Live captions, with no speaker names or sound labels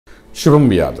శుభం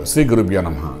వ్యాధు శ్రీ గురుభ్యో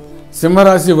నమః.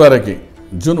 సింహరాశి వారికి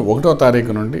జూన్ 1వ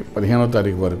తారీఖు నుండి 15వ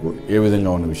తారీఖు వరకు ఏ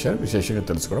విధంగా ఉన్న విషయాలు విశేషంగా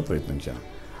తెలుసుకోవడం ప్రయత్నించాను.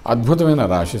 అద్భుతమైన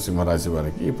రాశి సింహరాశి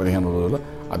వారికి ఈ 15 రోజుల్లో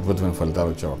అద్భుతమైన ఫలితాలు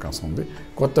వచ్చే అవకాశం ఉంది.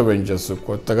 కొత్త వెంచర్స్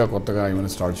కొత్తగా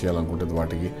ఏమైనా స్టార్ట్ చేయాలనుకుంటుంది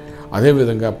వాటికి,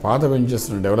 అదేవిధంగా పాత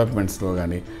వెంచర్స్ని డెవలప్మెంట్స్లో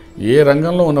కానీ ఏ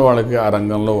రంగంలో ఉన్న వాళ్ళకి ఆ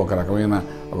రంగంలో ఒక రకమైన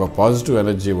ఒక పాజిటివ్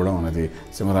ఎనర్జీ ఇవ్వడం అనేది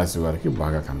సింహరాశి వారికి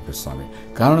బాగా కనిపిస్తుంది.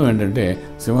 కారణం ఏంటంటే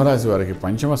సింహరాశి వారికి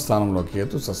పంచమ స్థానంలో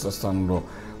కేతు, షష్ఠ స్థానంలో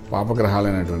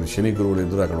పాపగ్రహాలైనటువంటి శని గురువులు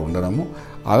ఇద్దరు అక్కడ ఉండడము,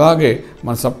 అలాగే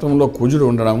మన సప్తమంలో కుజుడు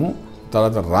ఉండడము,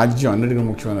 తర్వాత రాజ్యం అన్నిటికీ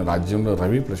ముఖ్యమైన రాజ్యంలో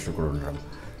రవి ప్లస్ శుక్రుడు ఉండడం,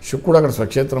 శుక్రుడు అక్కడ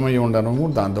స్వక్షేత్రమై ఉండడము,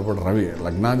 దాంతోపాటు రవి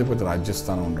లగ్నాధిపతి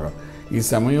రాజ్యస్థానం ఉండడం. ఈ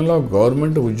సమయంలో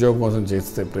గవర్నమెంట్ ఉద్యోగం కోసం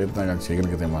చేస్తే ప్రయత్నంగా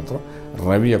చేయగలిగితే మాత్రం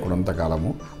రవి అక్కడ ఉన్నంతకాలము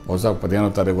బహుశా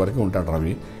 15వ తారీఖు వరకు ఉంటాడు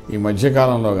రవి. ఈ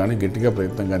మధ్యకాలంలో కానీ గట్టిగా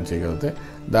ప్రయత్నం కానీ చేయగలిగితే,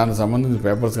 దానికి సంబంధించిన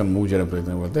పేపర్స్ కానీ మూవ్ చేయడం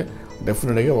ప్రయత్నం అయితే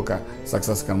డెఫినెట్గా ఒక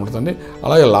సక్సెస్ కనబడుతుంది.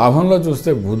 అలాగే లాభంలో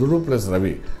చూస్తే బుధుడు ప్లస్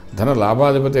రవి, ధన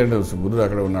లాభాధిపతి అంటే బుధుడు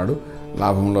అక్కడ ఉన్నాడు,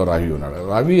 లాభంలో రవి ఉన్నాడు.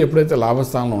 రవి ఎప్పుడైతే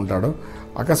లాభస్థానంలో ఉంటాడో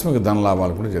ఆకస్మిక ధన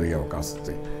లాభాలు కూడా జరిగే అవకాశం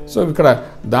ఉంది. సో ఇక్కడ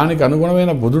దానికి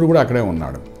అనుగుణమైన బుధుడు కూడా అక్కడే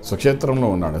ఉన్నాడు, స్వక్షేత్రంలో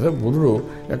ఉన్నాడు. సో బుధుడు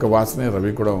యొక్క వాసనే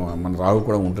రవి కూడా మన రాహు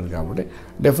కూడా ఉంటుంది కాబట్టి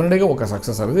డెఫినెట్గా ఒక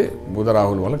సక్సెస్ అనేది బుధ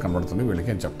రాహుల వల్ల కనబడుతుంది వీళ్ళకి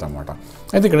అని చెప్తామన్నమాట.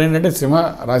 అయితే ఇక్కడ ఏంటంటే సింహ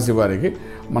రాశి వారికి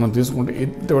మనం తీసుకుంటే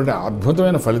ఇటువంటి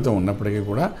అద్భుతమైన ఫలితం ఉన్నప్పటికీ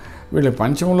కూడా వీళ్ళ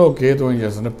పంచమంలో కేతు ఏం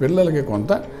చేస్తుంటే పిల్లలకి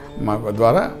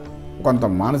కొంత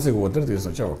మానసిక ఒత్తిడి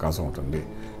తీసుకొచ్చే అవకాశం ఉంటుంది.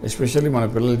 ఎస్పెషల్లీ మన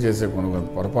పిల్లలు చేసే కొన్ని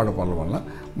పొరపాటు పనుల వల్ల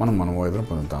మనం మనోవేదన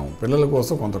పొందుతాము. పిల్లల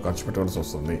కోసం కొంత ఖర్చు పెట్టవలసి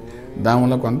వస్తుంది,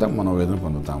 దానివల్ల కొంత మనోవేదన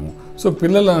పొందుతాము. సో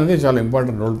పిల్లలు అనేది చాలా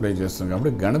ఇంపార్టెంట్ రోల్ ప్లే చేస్తుంది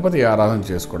కాబట్టి గణపతి ఆరాధన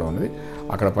చేసుకోవడం అనేది,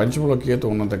 అక్కడ పంచమంలో కేతు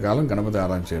ఉన్నంతకాలం గణపతి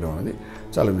ఆరాధన చేయడం అనేది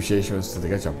చాలా విశేష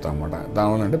స్థితిగా చెప్తామన్నమాట.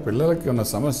 దానివల్ల అంటే పిల్లలకి ఉన్న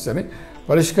సమస్యని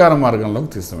పరిష్కార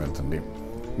మార్గంలోకి తీసుకువెళ్తుంది.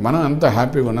 మనం అంత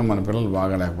హ్యాపీగా ఉన్నాం, మన పిల్లలు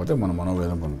బాగా లేకపోతే మనం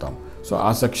మనోవేదన పొందుతాం. సో ఆ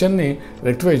సెక్షన్ని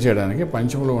రెక్టిఫై చేయడానికి,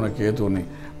 పంచమంలో ఉన్న కేతువుని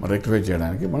రెక్టిఫై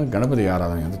చేయడానికి మనం గణపతి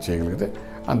ఆరాధన ఎంత చేయగలిగితే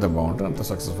అంత బాగుంటుంది, అంత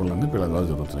సక్సెస్ఫుల్ అనేది పిల్లల ద్వారా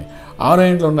జరుగుతున్నాయి. 6వ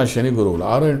ఇంట్లో ఉన్న శని గురువులు,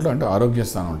 6వ ఇంట్లో అంటే ఆరోగ్య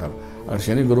స్థానం ఉంటారు, అక్కడ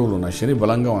శని గురువులు ఉన్నారు. శని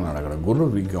బలంగా ఉన్నాడు, అక్కడ గురువు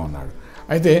వీక్గా ఉన్నాడు.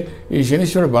 అయితే ఈ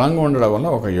శనీశ్వరుడు బలంగా ఉండడం వల్ల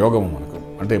ఒక యోగం మనకు,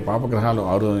 అంటే పాపగ్రహాలు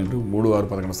 6 ఇంటూ 3, 6,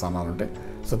 11 స్థానాలు ఉంటే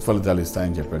సత్ఫలితాలు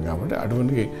ఇస్తాయని చెప్పాం కాబట్టి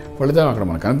అటువంటి ఫలితం అక్కడ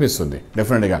మనకు కనిపిస్తుంది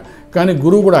డెఫినెట్గా. కానీ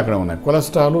గురువు కూడా అక్కడ ఉన్నాయి.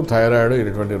 కొలెస్ట్రాల్, థైరాయిడ్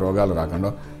ఇటువంటి రోగాలు రాకుండా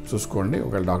చూసుకోండి.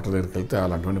 ఒకవేళ డాక్టర్ దగ్గరికి వెళ్తే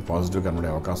అలాంటి పాజిటివ్ కనబడే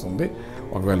అవకాశం ఉంది.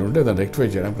 ఒకవేళ ఉంటే దాన్ని రెక్టిఫై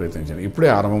చేయడానికి ప్రయత్నించండి. ఇప్పుడే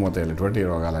ఆరంభమవుతాయి ఇటువంటి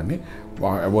రోగాలన్నీ.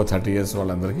 అబౌవ్ 30 years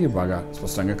వాళ్ళందరికీ బాగా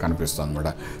స్పష్టంగా కనిపిస్తుంది అనమాట.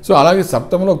 సో అలాగే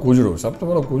సప్తమంలో కుజుడు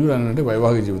అంటే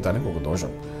వైవాహిక జీవితానికి ఒక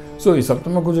దోషం. సో ఈ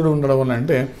సప్తమ కుజుడు ఉండడం వల్ల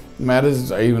అంటే మ్యారేజ్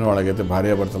అయిన వాళ్ళకైతే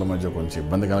భార్యాభర్తల మధ్య కొంచెం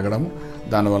ఇబ్బంది కలగడం,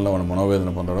 దానివల్ల వాళ్ళు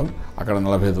మనోవేదన పొందడం. అక్కడ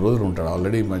 45 రోజులు ఉంటాడు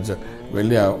ఆల్రెడీ, మధ్య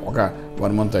వెళ్ళి ఒక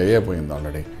 1 month అయిపోయింది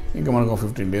ఆల్రెడీ. ఇంకా మనకు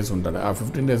 15 days ఉంటాడు. ఆ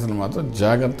 15 daysని మాత్రం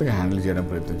జాగ్రత్తగా హ్యాండిల్ చేయడం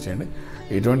ప్రయత్నించండి.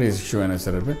 ఎటువంటి ఇష్యూ అయినా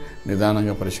సరే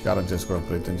నిదానంగా పరిష్కారం చేసుకోవడం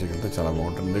ప్రయత్నించగలిగితే చాలా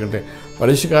బాగుంటుంది. ఎందుకంటే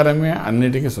పరిష్కారమే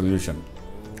అన్నిటికీ సొల్యూషన్.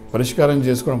 పరిష్కారం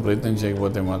చేసుకోవడం ప్రయత్నం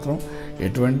చేయకపోతే మాత్రం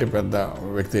ఎటువంటి పెద్ద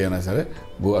వ్యక్తి అయినా సరే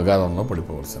అగాధంలో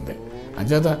పడిపోవలసిందే.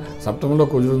 అంచేత సప్తమంలో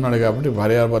కుజుడు ఉన్నాడు కాబట్టి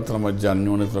భార్యాభర్తల మధ్య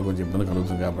అన్యోన్యతలో కొంచెం ఇబ్బంది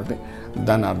కలుగుతుంది కాబట్టి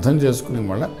దాన్ని అర్థం చేసుకుని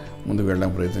మళ్ళీ ముందుకు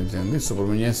వెళ్ళడానికి ప్రయత్నించండి.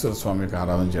 సుబ్రహ్మణ్యేశ్వర స్వామికి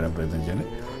ఆరాధన చేయడానికి ప్రయత్నించండి.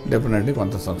 డెఫినెట్లీ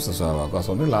కొంత సక్సెస్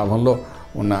అవకాశం ఉంది. లాభంలో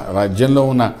ఉన్న రాజ్యంలో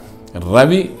ఉన్న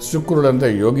రవి శుక్రుడు అంతా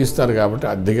యోగిస్తారు కాబట్టి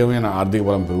అధికమైన ఆర్థిక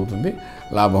బలం పెరుగుతుంది.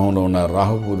 లాభంలో ఉన్న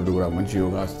రాహుబుధుడు కూడా మంచి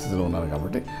యోగా స్థితిలో ఉన్నారు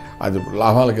కాబట్టి అది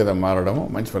లాభాల కింద మారడము,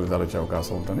 మంచి ఫలితాలు వచ్చే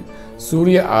అవకాశం ఉంటుంది.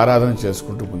 సూర్య ఆరాధన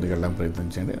చేసుకుంటూ ముందుకెళ్ళడానికి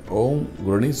ప్రయత్నించండి. ఓం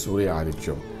గురుని సూర్య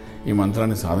ఆదిత్యం ఈ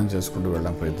మంత్రాన్ని సాధన చేసుకుంటూ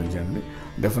వెళ్ళడానికి ప్రయత్నించండి.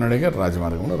 డెఫినెట్గా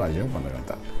రాజమార్గంలో రాజ్యం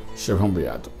పొందగలుగుతారు. శుభం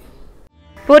వ్యాధు.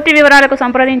 పూర్తి వివరాలకు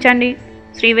సంప్రదించండి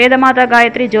శ్రీ వేదమాత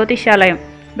గాయత్రి జ్యోతిష్యాలయం,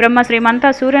 బ్రహ్మశ్రీ మంత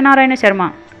Suryanarayana Sharma,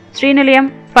 Srinilayam,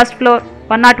 1st floor,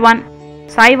 101,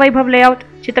 Sai Vaibhav layout,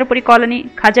 Chitrapuri colony,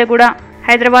 Khajaguda,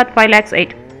 Hyderabad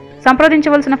 5,08,000.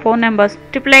 సంప్రదించవలసిన ఫోన్ నెంబర్స్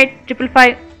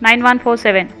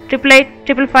 8855591147,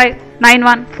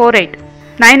 8855591148,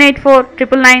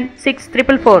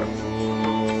 984999644.